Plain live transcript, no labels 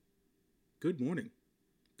Good morning,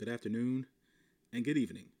 good afternoon, and good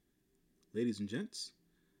evening, ladies and gents,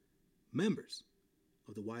 members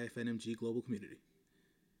of the YFNMG global community.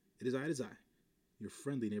 It is I, your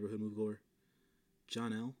friendly neighborhood moviegoer,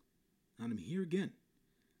 John L., and I'm here again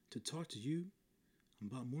to talk to you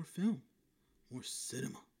about more film, more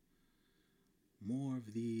cinema, more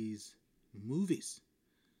of these movies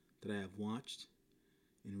that I have watched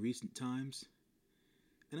in recent times.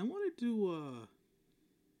 And I wanted to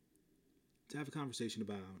have a conversation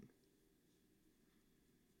about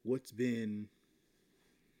what's been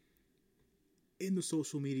in the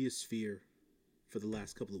social media sphere for the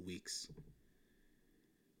last couple of weeks.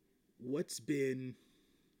 What's been,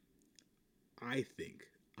 I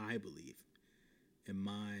believe, in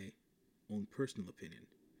my own personal opinion,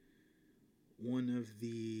 one of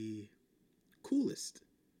the coolest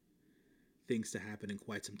things to happen in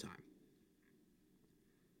quite some time.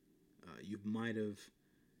 You might have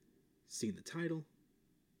seen the title,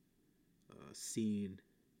 seen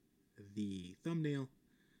the thumbnail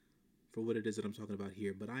for what it is that I'm talking about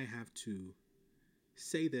here, but I have to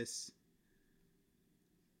say this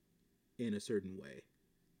in a certain way.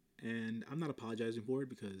 And I'm not apologizing for it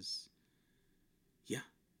because, yeah,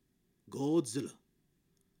 Godzilla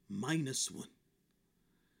Minus One.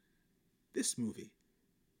 This movie,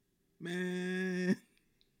 man,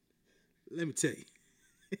 let me tell you.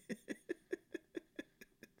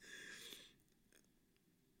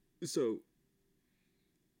 So,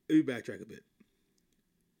 let me backtrack a bit.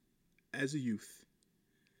 As a youth,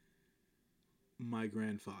 my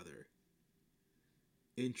grandfather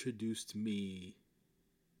introduced me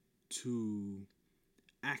to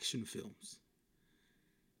action films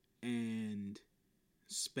and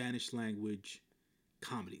Spanish language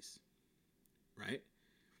comedies, right?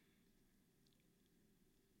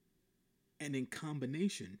 And in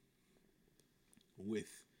combination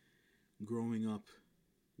with growing up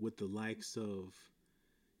with the likes of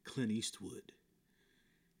Clint Eastwood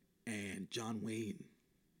and John Wayne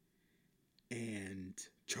and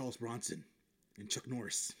Charles Bronson and Chuck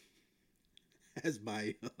Norris as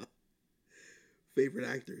my favorite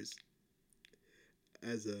actors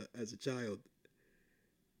as a child,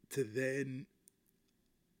 to then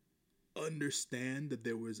understand that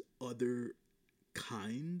there was other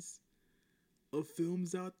kinds of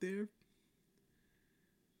films out there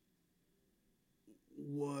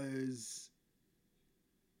was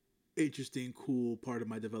interesting, cool, part of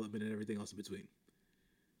my development and everything else in between.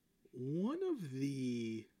 One of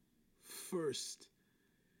the first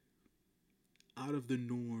out of the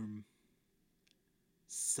norm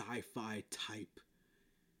sci-fi type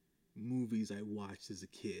movies I watched as a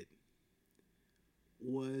kid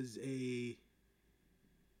was a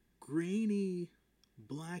grainy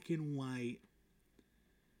black and white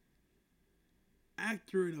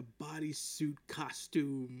actor in a bodysuit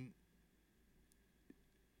costume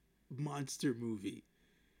monster movie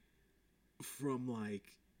from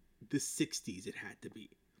like the 60s. It had to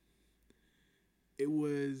be. It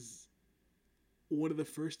was one of the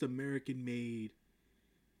first American made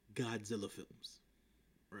Godzilla films,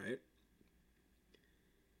 right?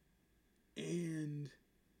 And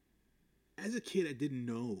as a kid, I didn't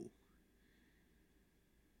know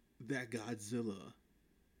that Godzilla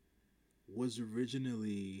was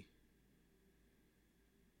originally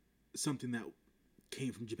something that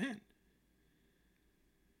came from Japan.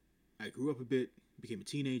 I grew up a bit, became a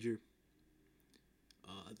teenager.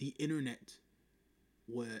 The internet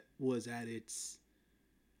was at its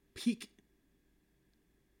peak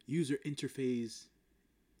user interface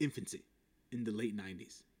infancy in the late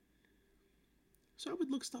 90s. So I would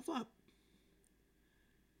look stuff up.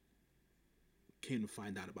 Came to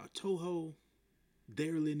find out about Toho,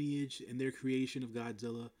 their lineage and their creation of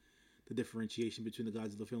Godzilla, the differentiation between the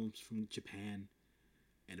Godzilla films from Japan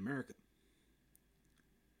and America.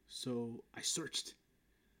 So I searched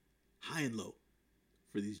high and low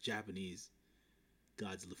for these Japanese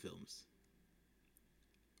Godzilla films.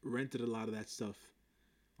 Rented a lot of that stuff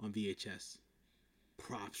on VHS.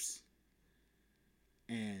 Props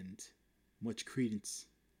and much credence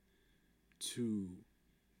to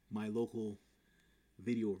my local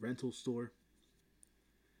video rental store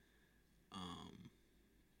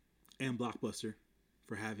and Blockbuster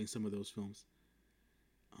for having some of those films.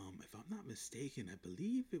 If I'm not mistaken, I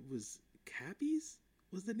believe it was Cappy's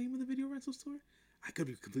was the name of the video rental store. I could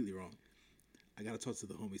be completely wrong. I gotta talk to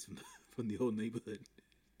the homies from the whole neighborhood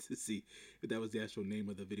to see if that was the actual name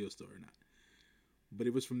of the video store or not. But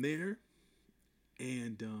it was from there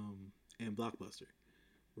and Blockbuster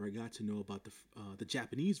where I got to know about the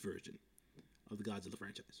Japanese version of the Godzilla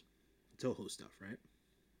franchise, Toho stuff, right?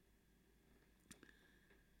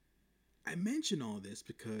 I mention all this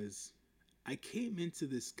because I came into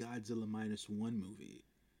this Godzilla Minus One movie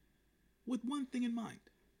with one thing in mind.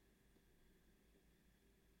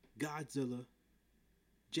 Godzilla,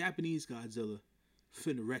 Japanese Godzilla,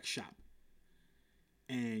 finna wreck shop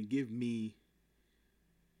and give me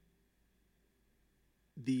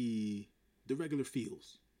the regular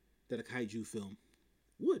feels that a kaiju film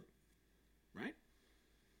would, right?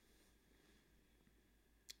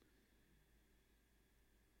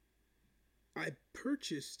 I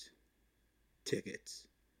purchased tickets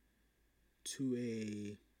to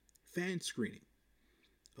a fan screening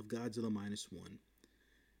of Godzilla Minus One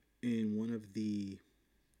in one of the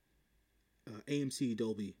AMC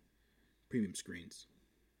Dolby premium screens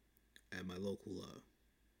at my local.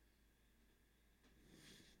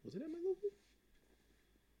 Was it at my local?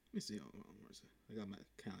 Let me see. Where is it? I got my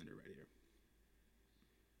calendar right here.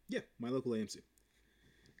 Yeah, my local AMC.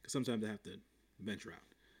 Because sometimes I have to venture out.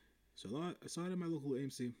 So I saw it at my local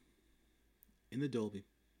AMC in the Dolby.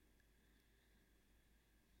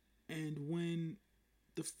 And when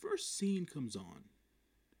the first scene comes on,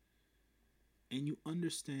 and you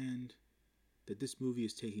understand that this movie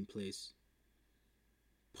is taking place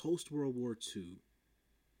post World War II,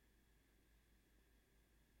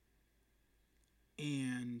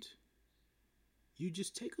 and you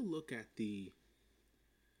just take a look at the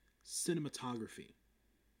cinematography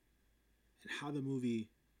and how the movie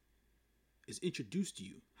is introduced to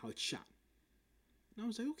you, how it's shot. And I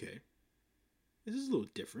was like, okay, this is a little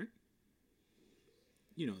different.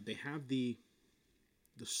 You know, they have the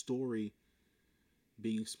story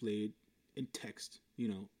being explained in text, you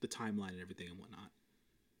know, the timeline and everything and whatnot.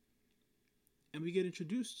 And we get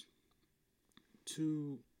introduced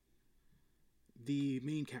to the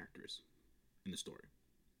main characters in the story.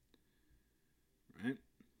 Right?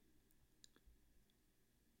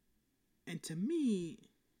 And to me,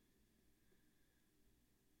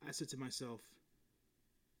 I said to myself,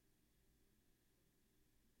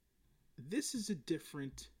 this is a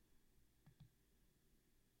different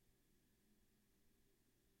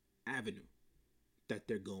avenue that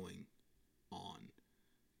they're going on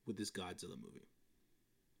with this Godzilla movie.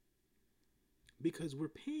 Because we're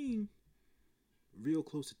paying real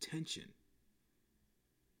close attention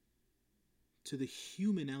to the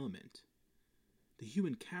human element, the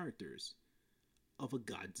human characters of a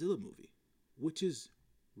Godzilla movie, which is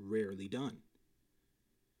rarely done.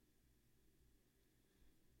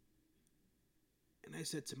 And I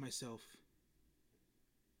said to myself,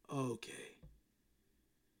 okay,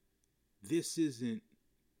 this isn't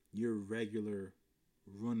your regular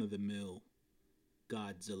run-of-the-mill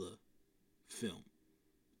Godzilla film,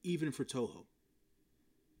 even for Toho,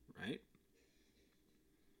 right?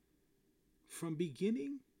 From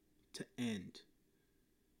beginning to end,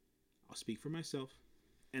 I'll speak for myself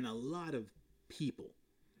and a lot of people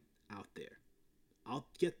out there. I'll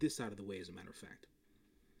get this out of the way, as a matter of fact.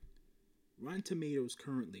 Rotten Tomatoes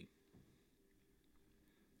currently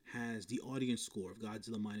has the audience score of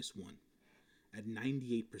Godzilla Minus One at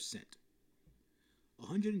 98%.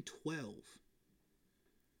 112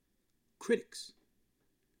 critics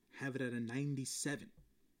have it at a 97%.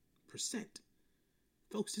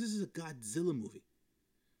 Folks, this is a Godzilla movie.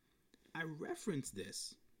 I reference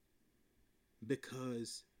this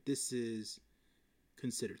because this is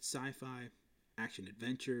considered sci-fi, action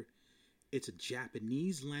adventure. It's a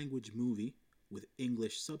Japanese language movie with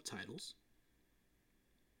English subtitles.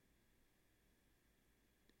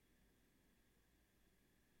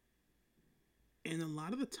 And a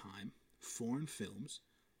lot of the time, foreign films,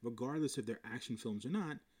 regardless if they're action films or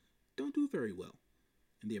not, don't do very well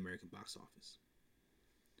in the American box office.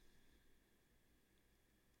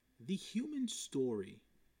 The human story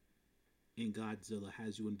in Godzilla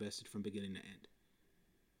has you invested from beginning to end.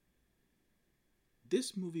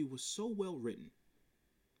 This movie was so well written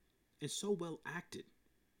and so well acted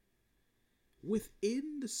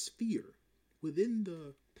within the sphere, within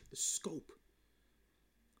the scope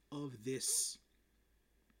of this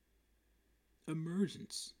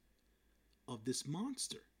emergence of this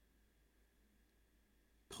monster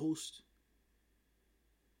post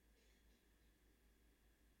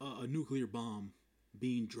a nuclear bomb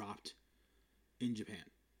being dropped in Japan,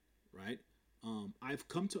 right? I've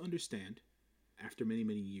come to understand after many,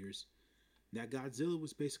 many years that Godzilla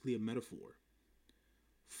was basically a metaphor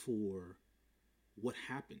for what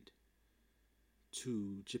happened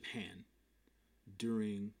to Japan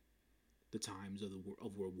during the times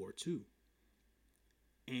of World War II.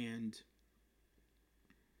 And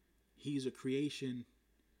he's a creation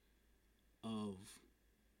of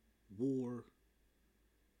war,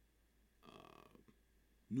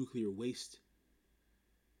 nuclear waste,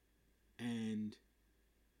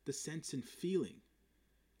 the sense and feeling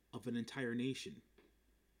of an entire nation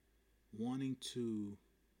wanting to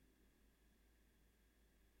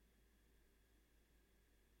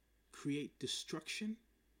create destruction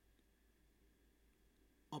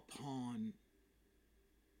upon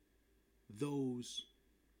those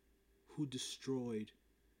who destroyed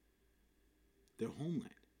their homeland.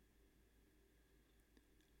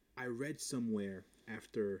 I read somewhere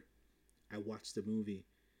after I watched the movie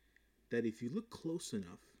that if you look close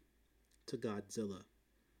enough to Godzilla,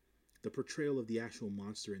 the portrayal of the actual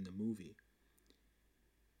monster in the movie,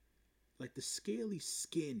 like the scaly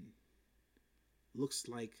skin looks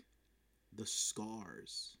like the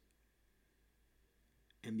scars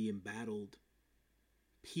and the embattled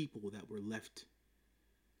people that were left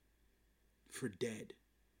for dead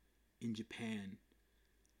in Japan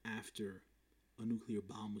after a nuclear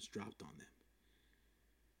bomb was dropped on them.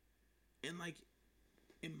 And like,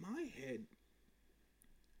 in my head,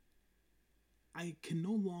 I can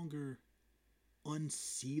no longer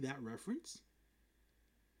unsee that reference.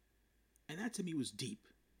 And that to me was deep.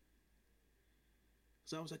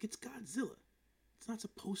 So I was like, it's Godzilla. It's not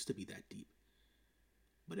supposed to be that deep.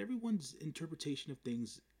 But everyone's interpretation of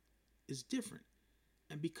things is different.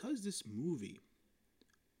 And because this movie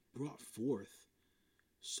brought forth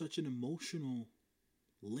such an emotional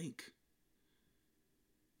link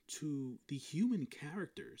to the human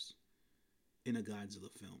characters in a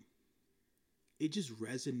Godzilla film, it just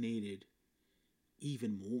resonated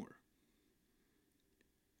even more.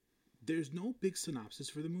 There's no big synopsis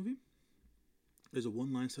for the movie. There's a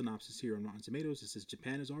one-line synopsis here on Rotten Tomatoes. It says,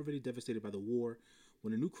 Japan is already devastated by the war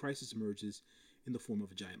when a new crisis emerges in the form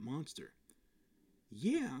of a giant monster.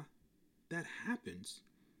 Yeah, that happens.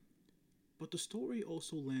 But the story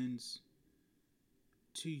also lends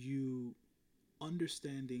to you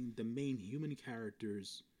understanding the main human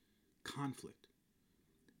character's conflict.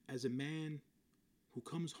 As a man who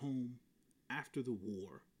comes home after the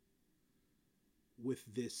war with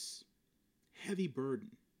this heavy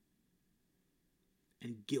burden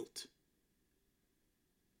and guilt.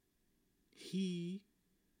 He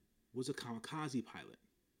was a kamikaze pilot.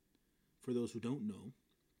 For those who don't know,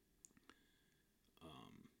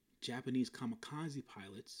 Japanese kamikaze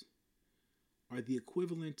pilots are the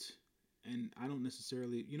equivalent, and I don't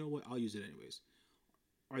necessarily, you know what, I'll use it anyways,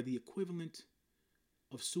 are the equivalent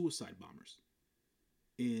of suicide bombers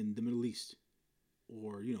in the Middle East.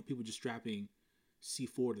 Or, you know, people just strapping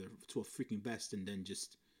C4 to a freaking vest and then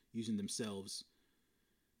just using themselves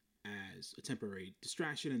as a temporary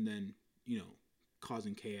distraction and then, you know,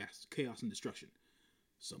 causing chaos and destruction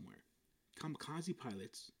somewhere. Kamikaze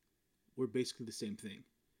pilots were basically the same thing.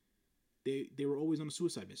 They were always on a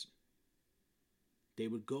suicide mission. They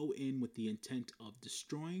would go in with the intent of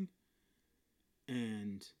destroying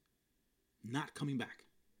and not coming back.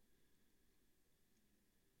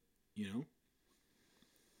 You know?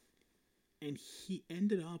 And he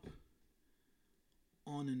ended up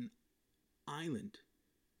on an island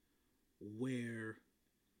where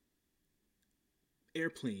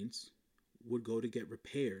airplanes would go to get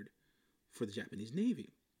repaired for the Japanese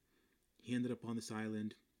Navy. He ended up on this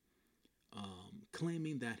island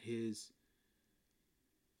claiming that his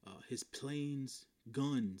plane's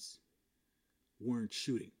guns weren't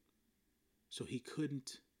shooting. So he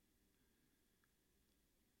couldn't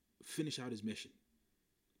finish out his mission.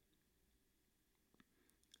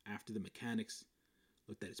 After the mechanics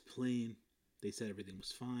looked at his plane, they said everything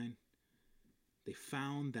was fine. They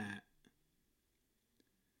found that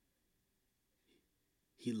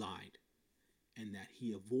he lied and that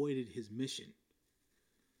he avoided his mission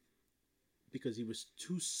because he was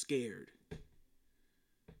too scared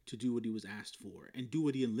to do what he was asked for and do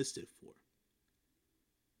what he enlisted for.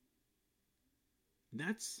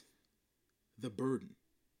 That's the burden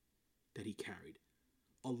that he carried,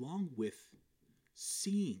 along with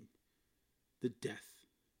seeing the death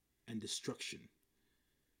and destruction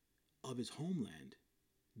of his homeland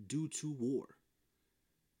due to war.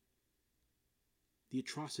 The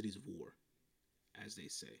atrocities of war, as they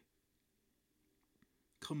say.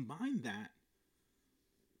 Combine that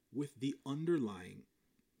with the underlying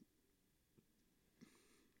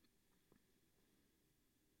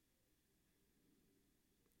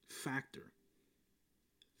factor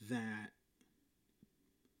that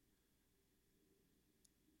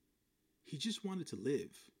he just wanted to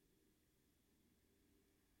live,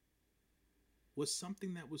 was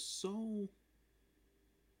something that was so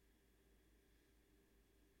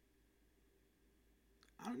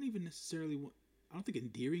I don't think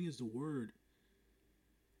endearing is the word.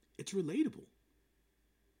 It's relatable.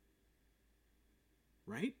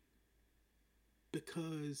 Right?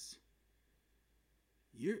 Because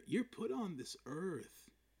You're put on this earth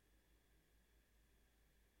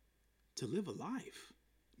to live a life,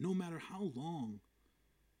 no matter how long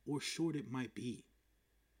or short it might be,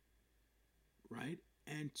 right?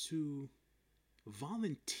 And to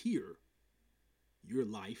volunteer your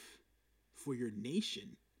life for your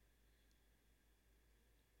nation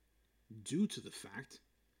due to the fact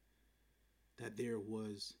that there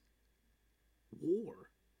was war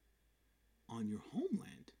on your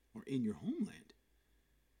homeland or in your homeland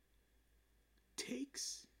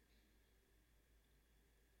takes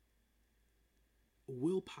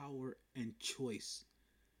willpower and choice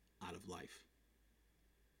out of life.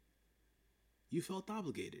 You felt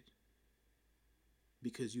obligated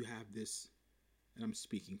because you have this, and I'm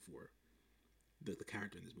speaking for the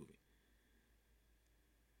character in this movie,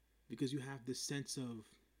 because you have this sense of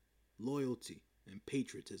loyalty and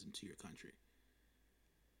patriotism to your country.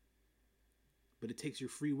 But it takes your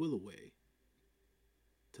free will away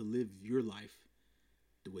to live your life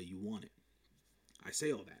the way you want it. I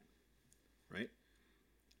say all that, right?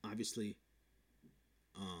 Obviously,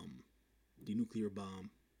 the nuclear bomb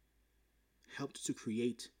helped to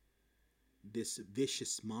create this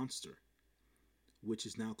vicious monster, which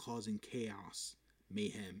is now causing chaos,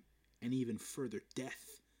 mayhem, and even further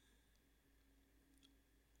death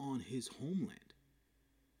on his homeland.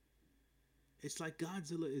 It's like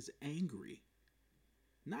Godzilla is angry,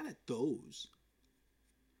 not at those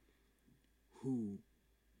who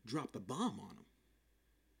dropped the bomb on him.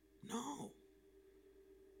 No.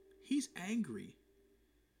 He's angry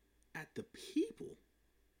at the people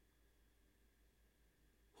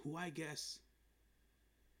who, I guess,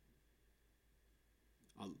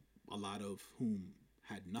 a lot of whom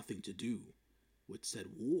had nothing to do with said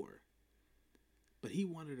war. But he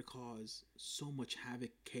wanted to cause so much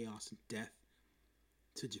havoc, chaos, and death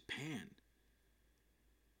to Japan.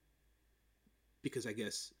 Because I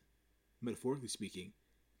guess, metaphorically speaking,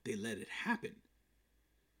 they let it happen.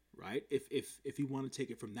 Right? If you want to take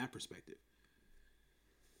it from that perspective.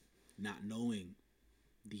 Not knowing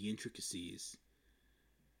the intricacies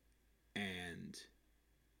and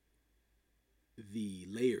the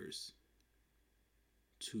layers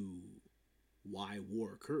to why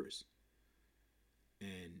war occurs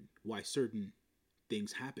and why certain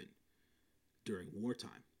things happen during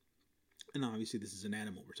wartime. And obviously this is an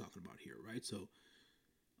animal we're talking about here, right? So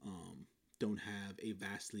don't have a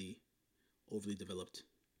vastly overly developed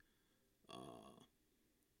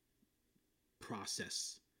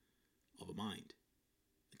process of a mind.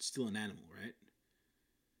 It's still an animal, right?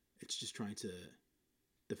 It's just trying to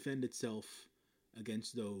defend itself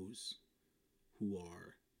against those who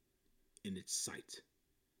are in its sight.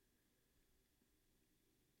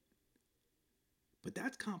 But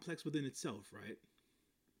that's complex within itself, right?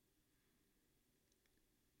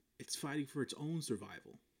 It's fighting for its own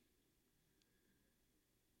survival.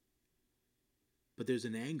 But there's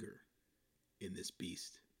an anger in this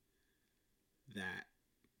beast that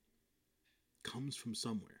comes from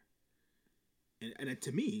somewhere. And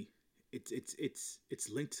to me, it's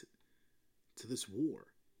linked to this war.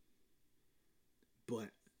 But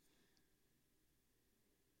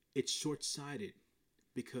it's short-sighted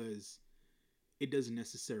because it doesn't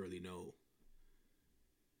necessarily know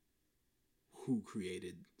who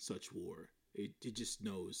created such war. It just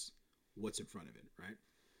knows what's in front of it, right?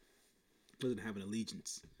 It doesn't have an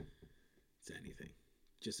allegiance to anything,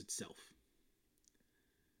 just itself.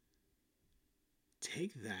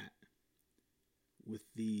 Take that with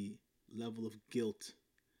the level of guilt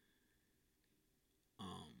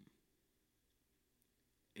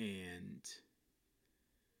and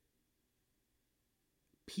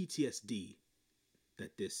PTSD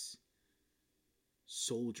that this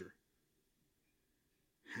soldier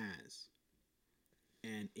has,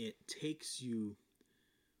 and it takes you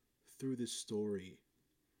through this story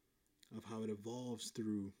of how it evolves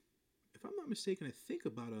through, if I'm not mistaken, I think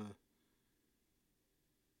about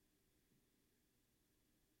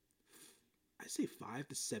I'd say 5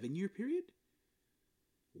 to 7 year period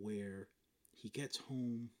where he gets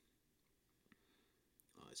home,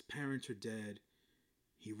 his parents are dead,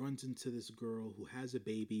 he runs into this girl who has a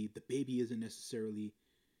baby. The baby isn't necessarily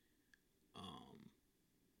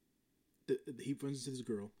he runs into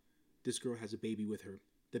this girl has a baby with her.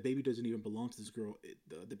 The baby doesn't even belong to this girl.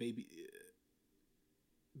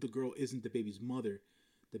 The girl isn't the baby's mother.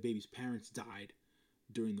 The baby's parents died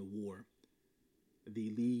during the war.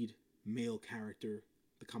 The lead male character,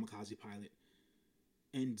 the kamikaze pilot,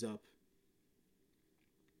 ends up,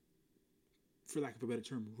 for lack of a better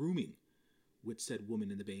term, rooming with said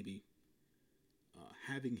woman and the baby,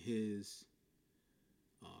 having his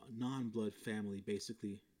non-blood family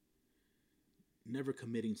basically never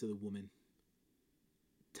committing to the woman,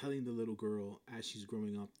 telling the little girl as she's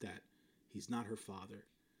growing up that he's not her father,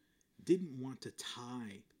 didn't want to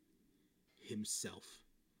tie himself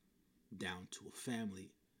down to a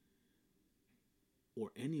family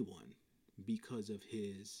or anyone because of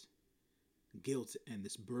his guilt and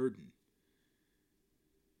this burden,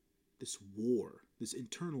 this war, this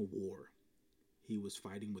internal war he was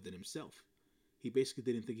fighting within himself. He basically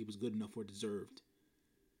didn't think he was good enough or deserved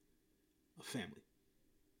a family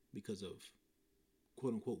because of,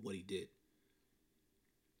 quote unquote, what he did.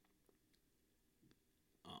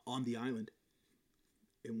 On the island,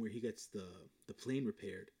 and where he gets the plane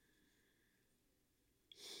repaired,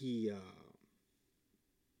 he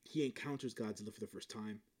encounters Godzilla for the first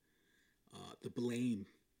time. The blame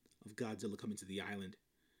of Godzilla coming to the island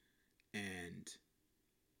and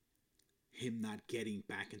him not getting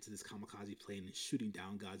back into this kamikaze plane and shooting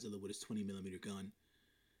down Godzilla with his 20mm gun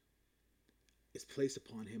is placed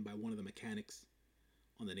upon him by one of the mechanics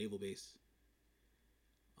on the naval base.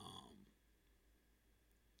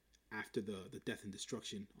 After the death and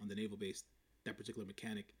destruction on the naval base, that particular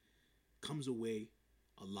mechanic comes away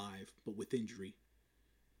alive but with injury.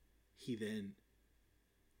 He then,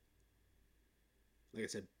 like I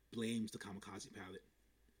said, blames the kamikaze pilot.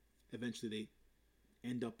 Eventually they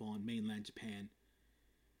end up on mainland Japan.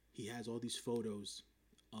 He has all these photos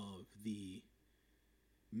of the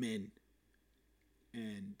men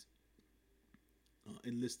and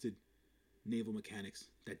enlisted naval mechanics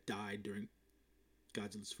that died during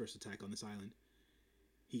Godzilla's first attack on this island.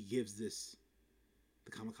 He gives the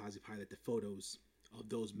kamikaze pilot the photos of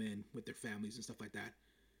those men with their families and stuff like that,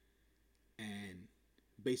 and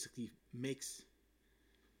basically makes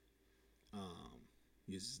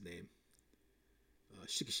uses his name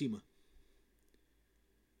Shikishima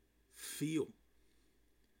feel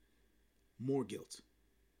more guilt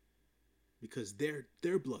because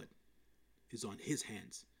their blood is on his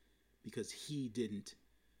hands because he didn't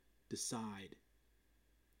decide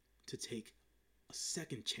to take a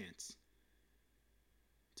second chance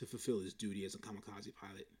to fulfill his duty as a kamikaze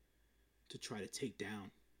pilot to try to take down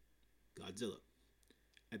Godzilla.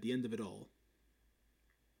 At the end of it all,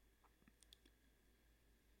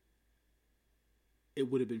 it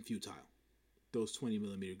would have been futile. Those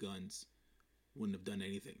 20mm guns wouldn't have done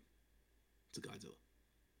anything to Godzilla.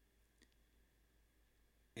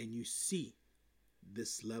 And you see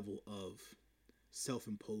this level of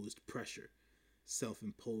self-imposed pressure,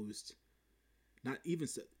 self-imposed, not even,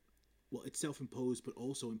 well, it's self-imposed, but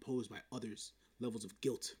also imposed by others, levels of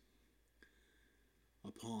guilt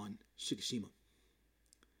upon Shikishima.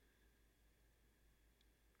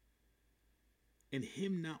 And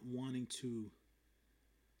him not wanting to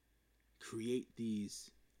create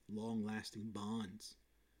these long-lasting bonds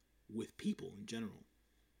with people in general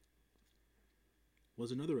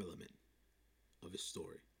was another element of his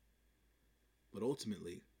story. But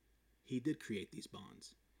ultimately, he did create these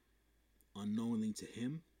bonds. Unknowingly to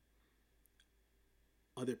him,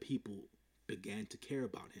 other people began to care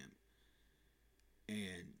about him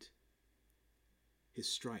and his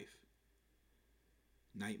strife.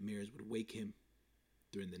 Nightmares would wake him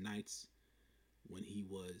during the nights when he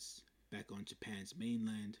was back on Japan's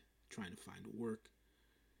mainland trying to find work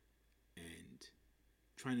and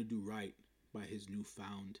trying to do right by his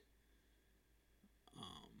newfound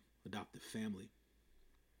adoptive family,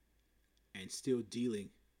 and still dealing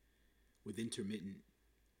with intermittent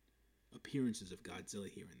appearances of Godzilla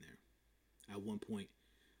here and there. At one point,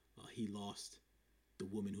 he lost the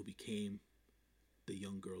woman who became the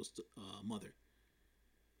young girl's mother,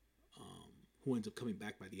 who ends up coming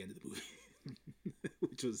back by the end of the movie.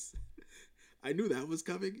 Which was, I knew that was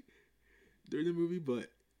coming during the movie,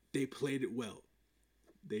 but they played it well.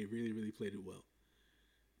 They really, really played it well.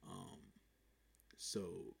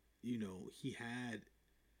 So, you know, he had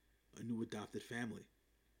a new adopted family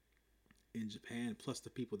in Japan, plus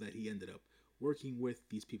the people that he ended up working with.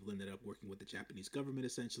 These people ended up working with the Japanese government,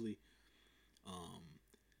 essentially.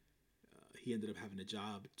 He ended up having a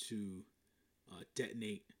job to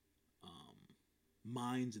detonate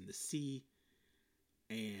mines in the sea,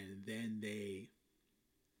 and then they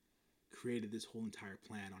created this whole entire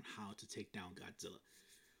plan on how to take down Godzilla.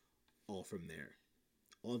 All from there.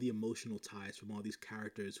 All the emotional ties from all these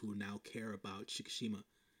characters who now care about Shikishima,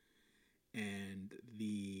 and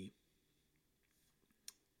the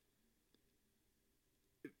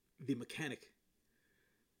mechanic,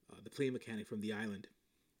 the plane mechanic from the island,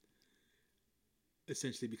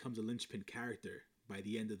 essentially becomes a linchpin character by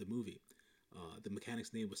the end of the movie. The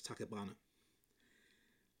mechanic's name was Tachibana.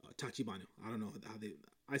 Tachibana. I don't know how they.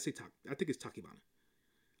 I say I think it's Tachibana.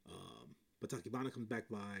 But Tachibana comes back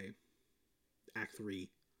by Act 3,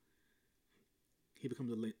 he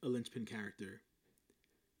becomes a linchpin character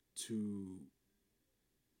to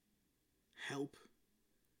help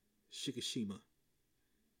Shikishima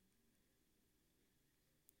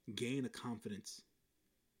gain a confidence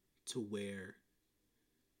to where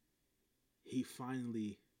he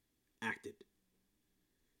finally acted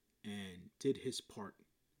and did his part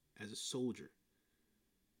as a soldier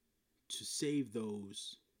to save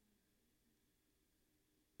those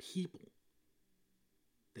people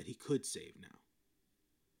that he could save now,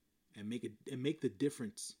 and make the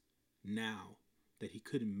difference now that he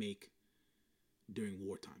couldn't make during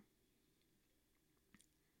wartime.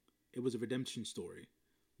 It was a redemption story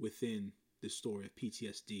within the story of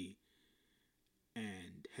PTSD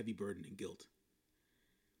and heavy burden and guilt.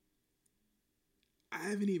 I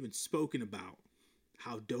haven't even spoken about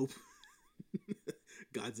how dope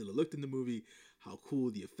Godzilla looked in the movie, how cool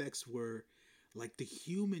the effects were. Like, the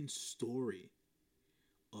human story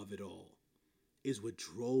of it all is what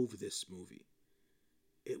drove this movie.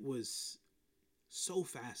 It was so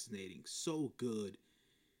fascinating, so good.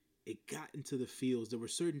 It got into the feels. There were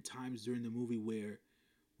certain times during the movie where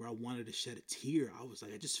I wanted to shed a tear. I was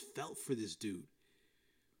like, I just felt for this dude.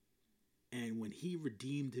 And when he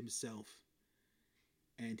redeemed himself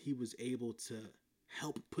and he was able to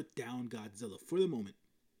help put down Godzilla for the moment,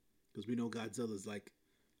 because we know Godzilla is like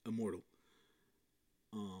immortal.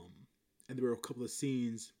 And there were a couple of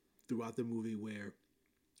scenes throughout the movie where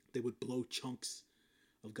they would blow chunks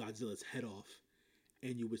of Godzilla's head off,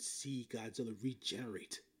 and you would see Godzilla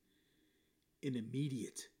regenerate in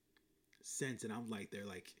immediate sense. And I'm like, they're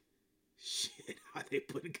like, shit, how they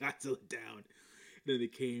put Godzilla down? And then they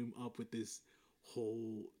came up with this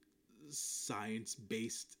whole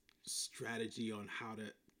science-based strategy on how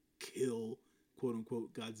to kill, quote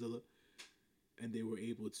unquote, Godzilla. And they were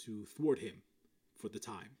able to thwart him for the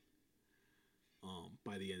time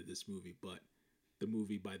by the end of this movie. But the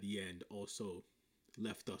movie by the end also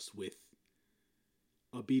left us with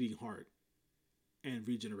a beating heart and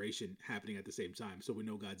regeneration happening at the same time. So we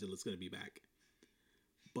know Godzilla's going to be back.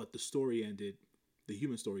 But the story ended, the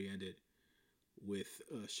human story ended with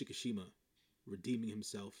Shikishima redeeming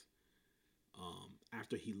himself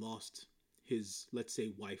after he lost his, let's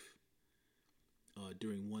say, wife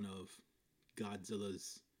during one of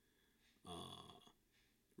Godzilla's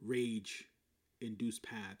rage-induced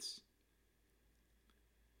paths.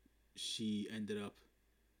 She ended up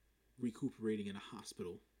recuperating in a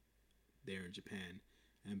hospital there in Japan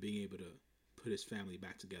and being able to put his family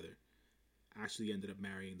back together. Actually ended up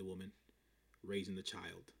marrying the woman, raising the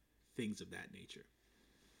child, things of that nature.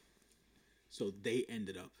 So they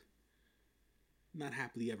ended up not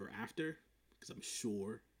happily ever after, because I'm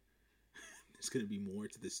sure there's going to be more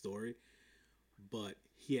to this story, but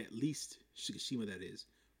he, at least Shikishima that is,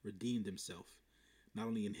 redeemed himself, not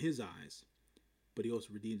only in his eyes, but he also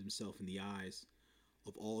redeemed himself in the eyes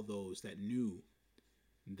of all those that knew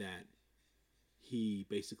that he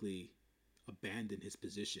basically abandoned his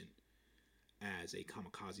position as a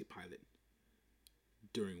kamikaze pilot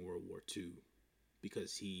during World War II,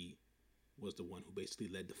 because he was the one who basically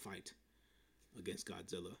led the fight against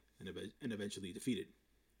Godzilla and eventually defeated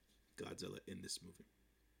Godzilla in this movie.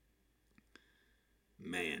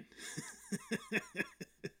 Man.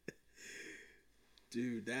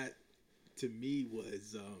 Dude, that to me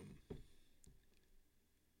was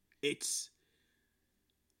it's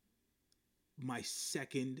my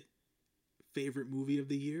second favorite movie of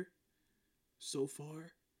the year so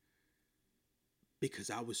far, because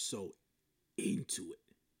I was so into it.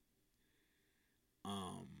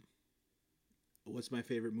 What's my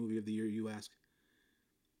favorite movie of the year, you ask?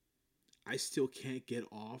 I still can't get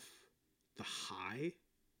off the high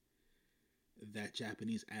that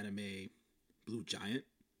Japanese anime Blue Giant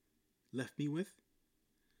left me with.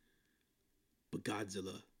 But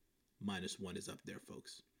Godzilla Minus One is up there,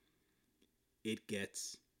 folks. It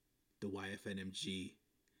gets the YFNMG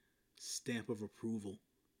stamp of approval,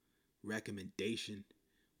 recommendation,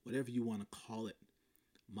 whatever you want to call it.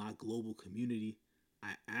 My global community,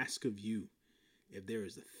 I ask of you, if there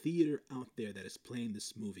is a theater out there that is playing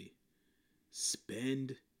this movie,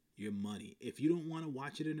 spend your money. If you don't want to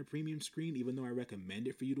watch it in a premium screen, even though I recommend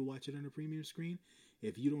it for you to watch it on a premium screen,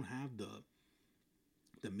 if you don't have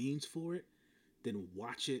the means for it, then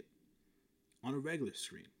watch it on a regular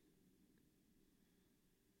screen.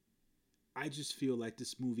 I just feel like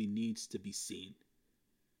this movie needs to be seen.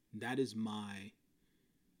 That is my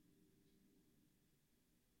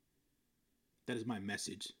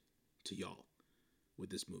message to y'all with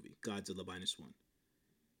this movie, Godzilla Minus One.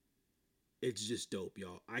 It's just dope,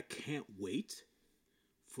 y'all. I can't wait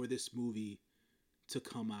for this movie to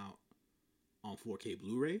come out on 4K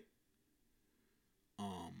Blu-ray.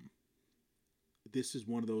 This is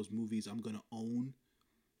one of those movies I'm gonna own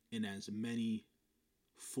in as many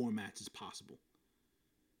formats as possible.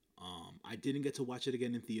 I didn't get to watch it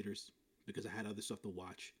again in theaters because I had other stuff to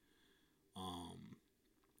watch.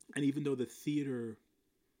 And even though the theater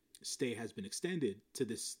stay has been extended to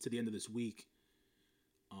the end of this week,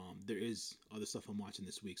 there is other stuff I'm watching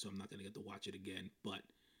this week, so I'm not gonna get to watch it again. But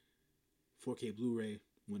 4K Blu-ray,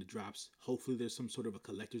 when it drops, hopefully there's some sort of a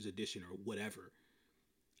collector's edition or whatever.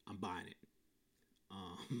 I'm buying it.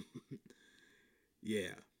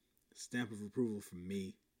 Yeah, stamp of approval from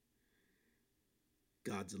me.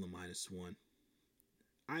 Godzilla Minus One.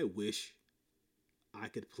 I wish I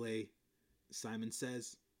could play Simon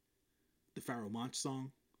Says, the Pharaoh Monch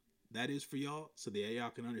song. That is for y'all, so that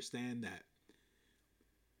y'all can understand that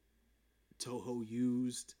Toho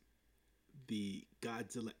used the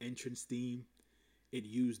Godzilla entrance theme. It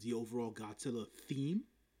used the overall Godzilla theme,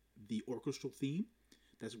 the orchestral theme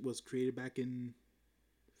that was created back in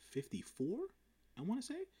 54, I want to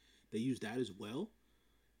say. They used that as well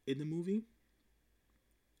in the movie.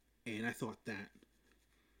 And I thought that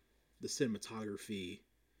the cinematography,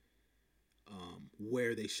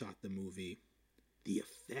 where they shot the movie, the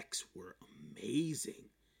effects were amazing.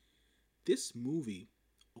 This movie,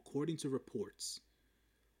 according to reports,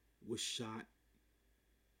 was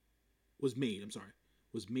made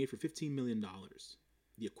for $15 million,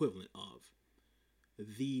 the equivalent of.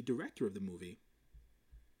 The director of the movie,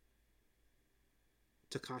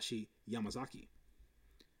 Takashi Yamazaki,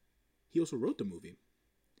 he also wrote the movie.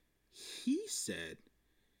 He said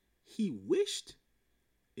he wished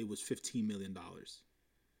it was $15 million.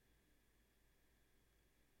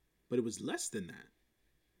 But it was less than that.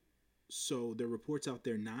 So there are reports out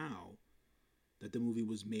there now that the movie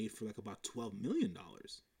was made for like about $12 million.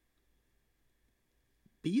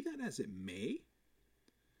 Be that as it may,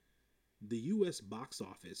 the US box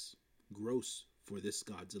office gross for this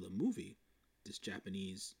Godzilla movie, this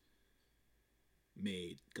Japanese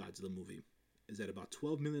made Godzilla movie, is at about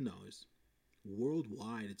 $12 million.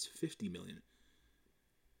 Worldwide, it's $50 million.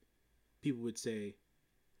 People would say,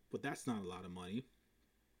 but that's not a lot of money.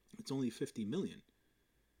 It's only $50 million.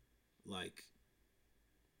 Like,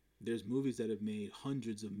 there's movies that have made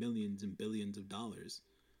hundreds of millions and billions of dollars.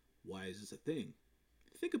 Why is this a thing?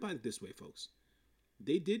 Think about it this way, folks.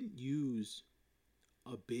 They didn't use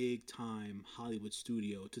a big time Hollywood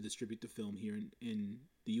studio to distribute the film here in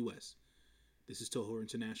the US. This is Toho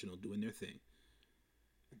International doing their thing.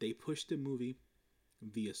 They pushed the movie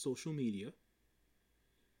via social media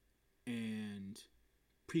and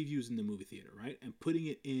previews in the movie theater, right? And putting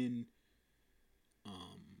it in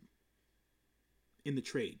the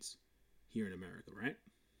trades here in America, right?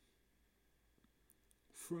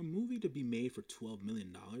 For a movie to be made for $12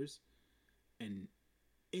 million and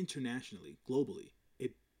internationally, globally,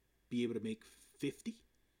 it be able to make 50.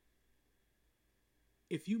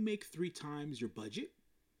 If you make 3 times your budget,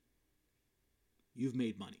 you've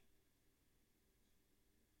made money.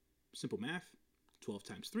 Simple math, 12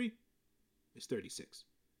 times 3 is 36.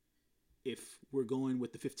 If we're going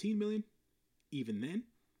with the 15 million, even then,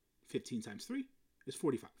 15 times 3 is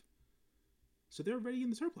 45. So they're already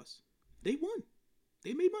in the surplus. They won.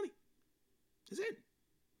 They made money. That's it.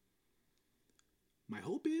 My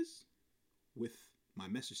hope is, with my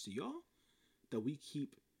message to y'all, that we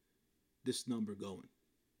keep this number going.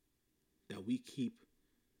 That we keep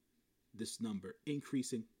this number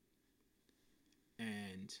increasing.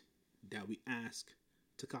 And that we ask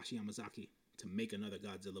Takashi Yamazaki to make another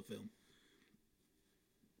Godzilla film.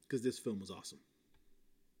 Because this film was awesome.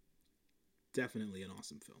 Definitely an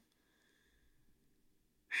awesome film.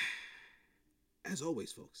 As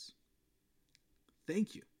always, folks,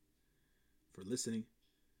 thank you for listening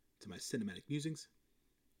to my cinematic musings.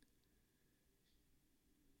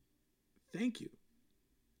 Thank you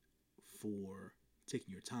for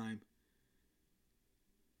taking your time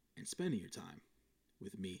and spending your time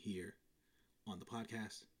with me here on the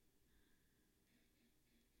podcast.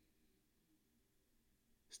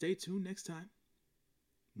 Stay tuned next time.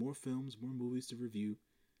 More films, more movies to review.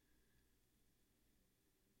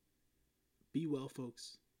 Be well,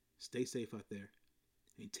 folks. Stay safe out there.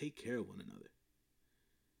 And take care of one another.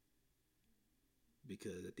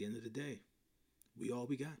 Because at the end of the day, we all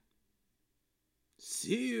we got.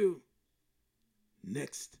 See you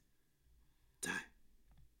next time.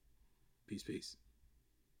 Peace, peace.